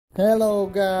Hello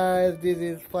guys, this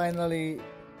is finally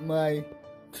my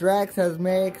Traxxas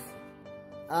Maxx.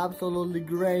 Absolutely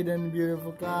great and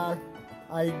beautiful car.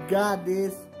 I got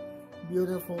this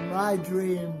beautiful, my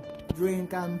dream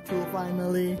come true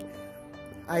finally.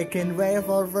 I can wait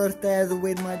for first test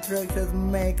with my Traxxas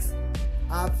Maxx.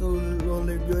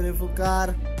 Absolutely beautiful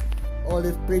car. All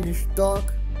is pretty stock.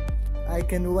 I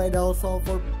can wait also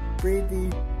for pretty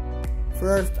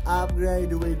first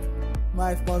upgrade with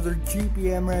my sponsor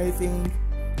GPM Racing,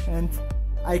 and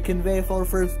I can wait for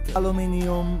first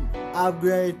aluminium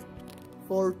upgrade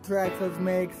for Traxxas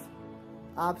Maxx.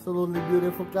 Absolutely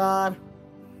beautiful car,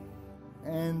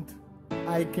 and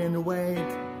I can wait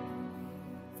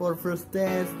for first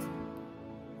test.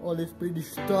 All is pretty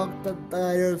stock, the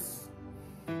tires,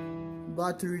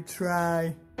 battery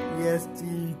try,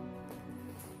 EST,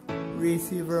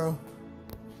 receiver.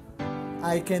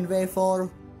 I can wait for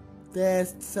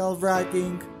test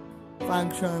self-rocking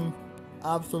function.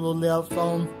 Absolutely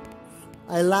awesome.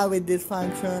 I love it, this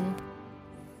function.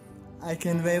 I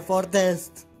can wait for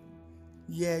test.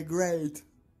 Yeah, great.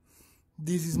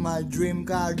 This is my dream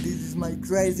car. This is my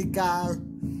crazy car.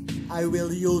 I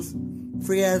will use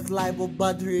 3S LiPo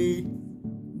battery,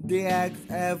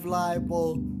 DXF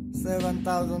LiPo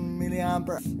 7000 mAh,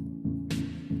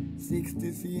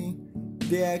 60C,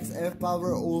 DXF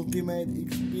Power Ultimate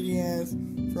Experience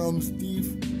from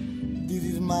Steve. This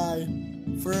is my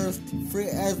first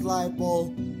 3S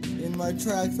LiPo in my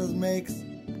Traxxas Maxx.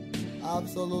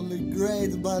 Absolutely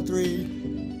great battery,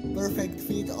 perfect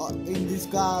fit in this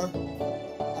car.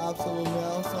 Absolutely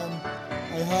awesome.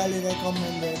 I highly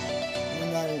recommend it,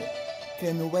 and I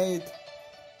can wait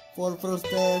for first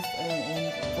test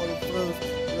and for first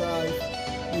drive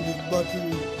with this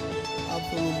battery.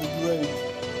 Absolutely great.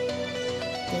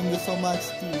 Thank you so much,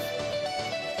 Steve.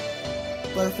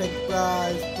 Perfect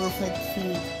price, perfect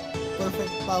fit,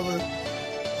 perfect power,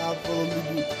 absolutely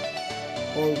good.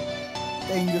 Oh,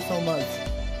 thank you so much.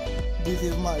 This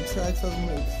is my Traxxas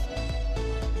Maxx.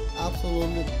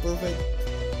 Absolutely perfect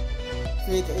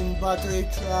fit in battery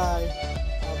try.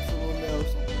 Absolutely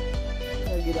awesome.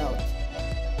 Check it out.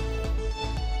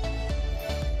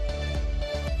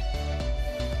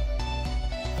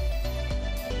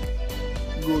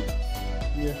 Good.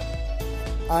 Yeah.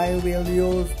 I will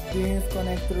use this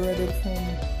connector reduction.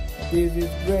 This is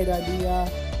great idea.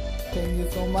 Thank you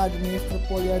so much,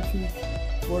 Mr.Poliačik,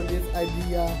 for this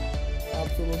idea.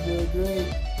 Absolutely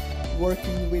great.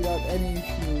 Working without any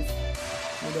issues,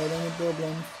 without any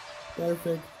problems.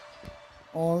 Perfect.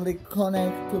 Only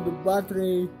connect to the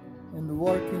battery and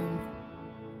working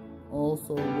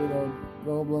also without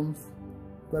problems.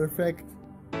 Perfect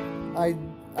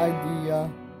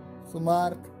idea.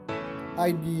 Smart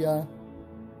idea.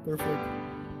 Perfect.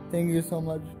 Thank you so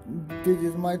much. This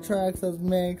is my Traxxas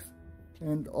Maxx,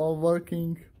 and all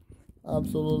working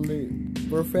absolutely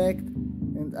perfect,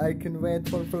 and I can wait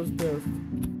for first test.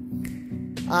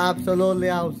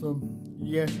 Absolutely awesome.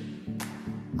 Yeah.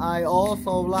 I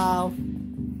also love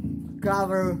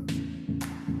cover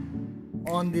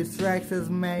on this Traxxas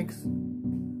Maxx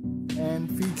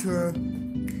and feature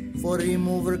for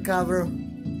remover cover.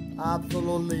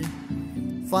 Absolutely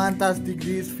fantastic,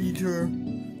 this feature.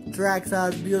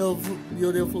 Traxxas,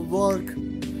 beautiful work.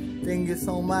 Thank you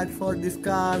so much for this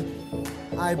car.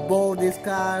 I bought this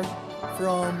car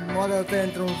from Model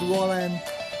Centrum Zvolen,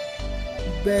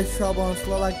 best shop on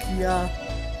Slovakia,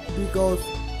 because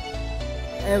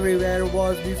everywhere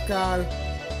was this car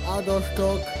out of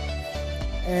stock,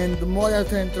 and the Model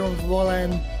Centrum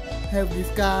Zvolen have this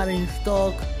car in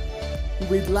stock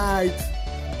with lights.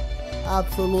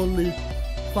 Absolutely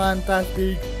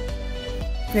fantastic.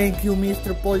 Thank you,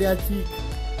 Mr.Poliačik.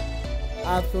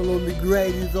 Absolutely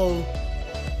great result.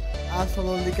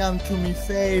 Absolutely come to me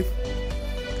safe.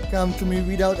 Come to me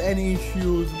without any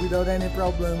issues, without any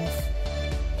problems.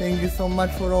 Thank you so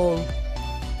much for all.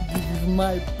 This is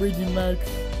my pretty Max.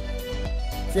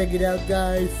 Check it out,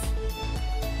 guys.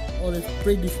 All is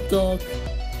pretty stock.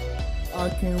 I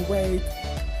can't wait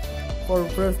for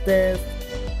first test,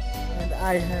 and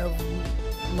I have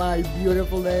my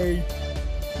beautiful day.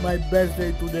 My best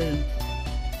day today.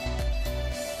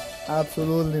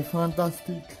 Absolutely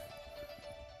fantastic.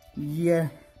 Yeah.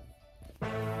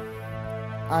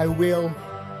 I will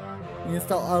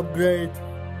install upgrade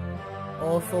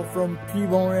also from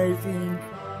T-Bone Racing,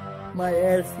 my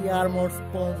RC Armor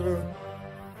sponsor,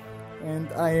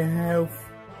 and I have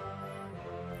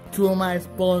two of my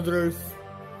sponsors.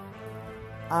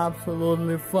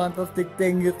 Absolutely fantastic.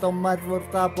 Thank you so much for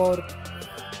support,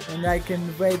 and I can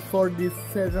wait for this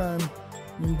season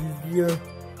in this year.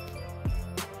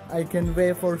 I can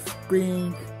wait for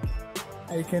spring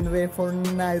I can't wait for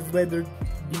nice weather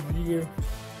this year.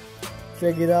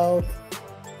 Check it out.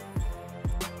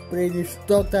 Pretty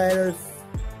stock tires.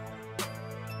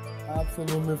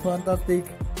 Absolutely fantastic.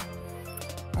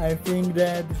 I think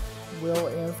that we'll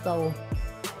install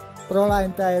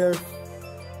Proline tires.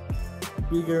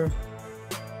 Bigger.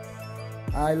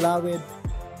 I love it.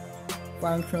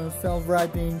 Function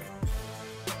self-righting.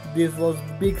 This was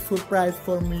big surprise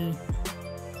for me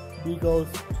because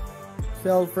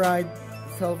self-righting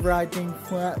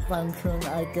function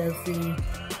I can see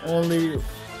only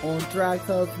on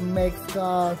Traxxas Maxx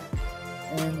cars,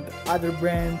 and other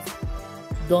brands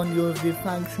don't use this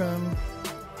function.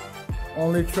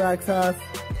 Only Traxxas.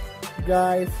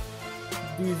 Guys,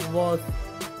 this was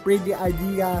pretty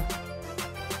idea.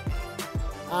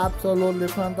 Absolutely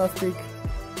fantastic.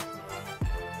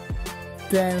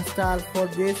 10 stars for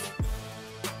this.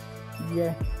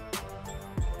 Yeah,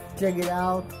 check it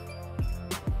out,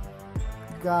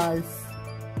 guys.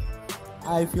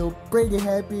 I feel pretty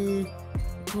happy.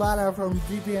 Clara from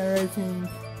GPM Racing.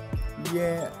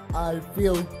 Yeah, I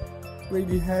feel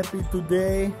pretty happy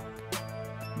today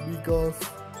because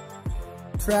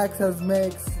Traxxas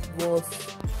Maxx was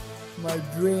my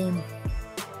dream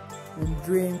and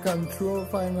dream come true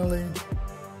finally.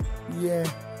 Yeah,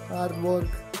 hard work.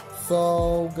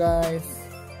 So guys,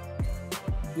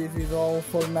 this is all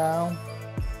for now,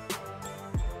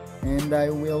 and I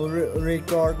will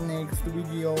record next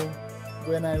video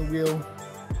when I will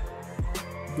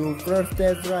do first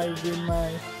test drive with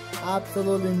my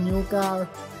absolutely new car,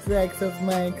 Traxxas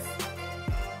Maxx.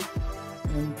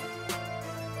 And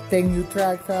thank you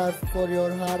Traxxas for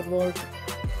your hard work.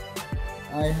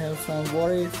 I have some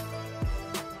worries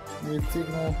with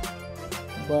signal,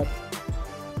 but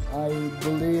I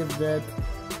believe that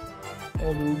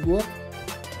all will good,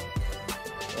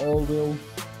 all will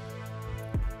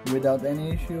without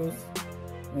any issues,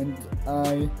 and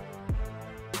I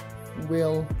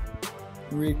will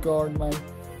record my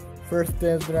first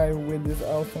test drive with this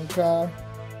awesome car.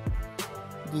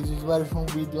 This is version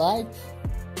with lights,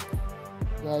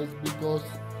 guys,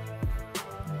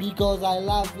 because I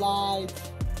love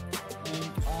lights,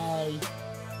 and I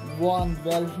want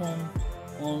version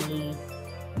only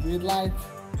with lights,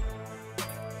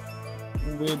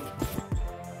 with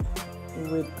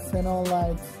xenon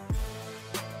lights.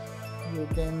 You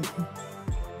can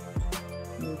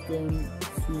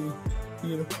see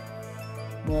here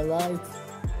my lights.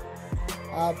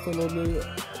 Absolutely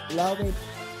love it.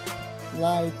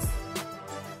 Lights.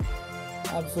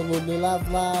 Absolutely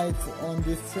love lights on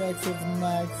this Traxxas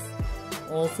Maxx.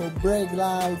 Also brake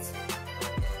lights.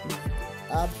 It's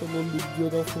absolutely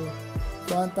beautiful.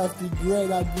 Fantastic, great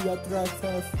idea,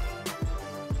 Traxxas.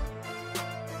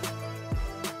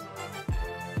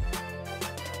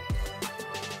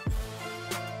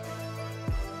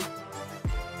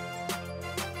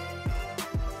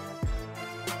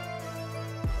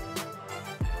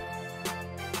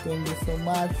 Thank you so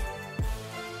much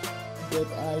that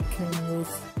I can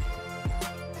use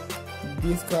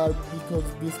this car, because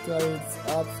this car is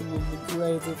absolutely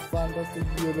crazy, fantastic,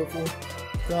 beautiful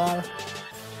car.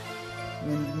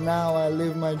 And now I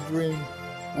live my dream.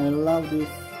 I love this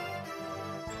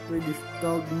pretty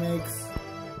stock mix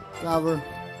cover.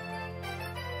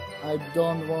 I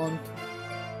don't want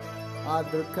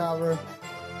other cover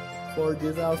for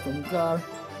this awesome car,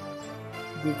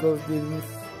 because this is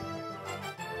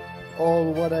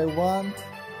all what I want,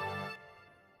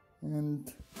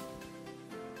 and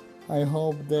I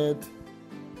hope that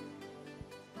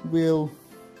will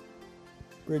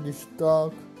pretty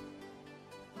stock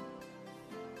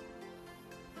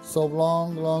so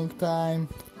long time.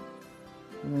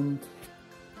 And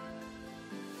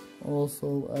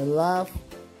also I love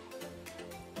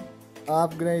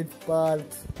upgrade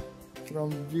parts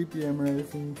from GPM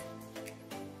Racing.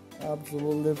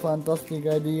 Absolutely fantastic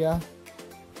idea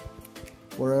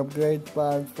for upgrade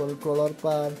parts, for color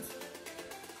parts.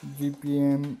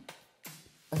 GPM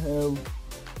have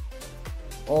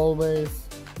always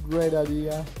great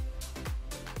idea,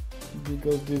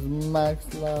 because this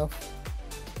Max love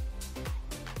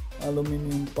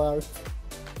aluminum parts,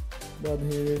 but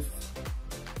here is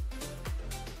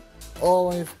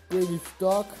always pretty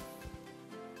stock.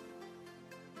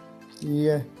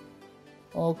 Yeah,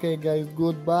 okay guys,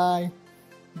 goodbye.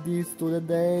 This to the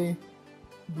day,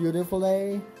 beautiful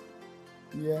day.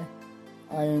 Yeah,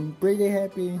 I am pretty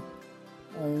happy.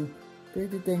 I'm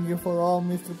pretty thank you for all,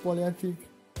 Mr.Poliačik,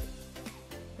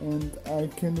 and I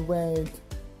can't wait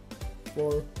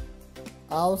for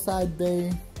outside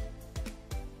day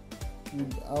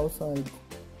and outside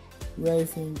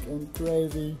racing and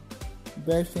crazy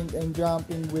bashing and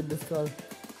jumping with the car.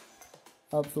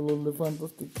 absolutely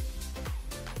fantastic.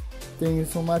 Thank you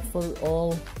so much for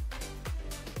all.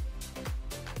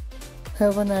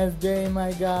 Have a nice day,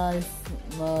 my guys,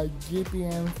 my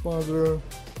GPM sponsor,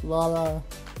 Lala,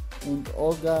 and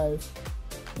all guys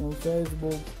on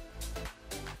Facebook,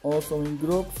 also in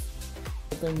groups.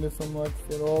 Thank you so much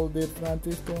for all this,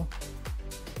 Francisco.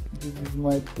 This is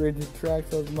my pretty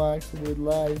Traxxas Maxx with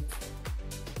lights.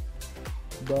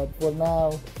 But for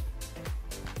now,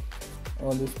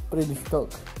 all this pretty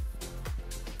stock.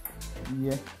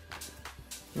 Yeah.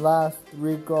 Last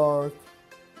record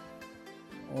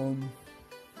on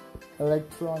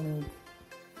electronic.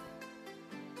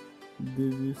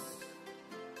 This is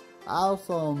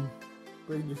awesome.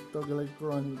 Pretty stock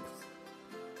electronics.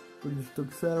 Pretty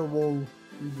stock servo.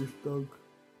 Pretty stock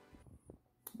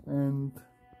and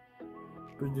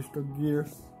pretty stock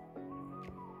gears.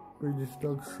 Pretty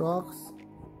stock shocks.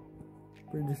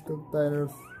 Pretty stock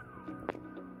tires.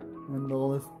 And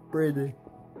all is pretty.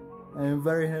 I am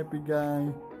very happy, guy.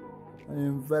 I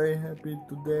am very happy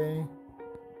today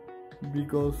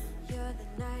because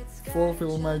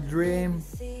fulfill my dream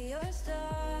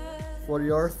for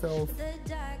yourself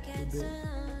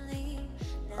today.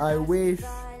 I wish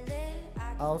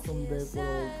awesome day for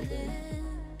all today.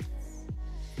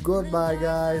 Goodbye,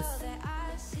 guys.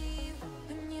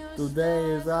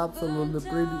 Today is absolutely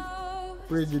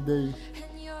pretty day.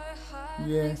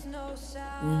 Yeah.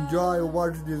 Enjoy,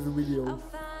 watch this video.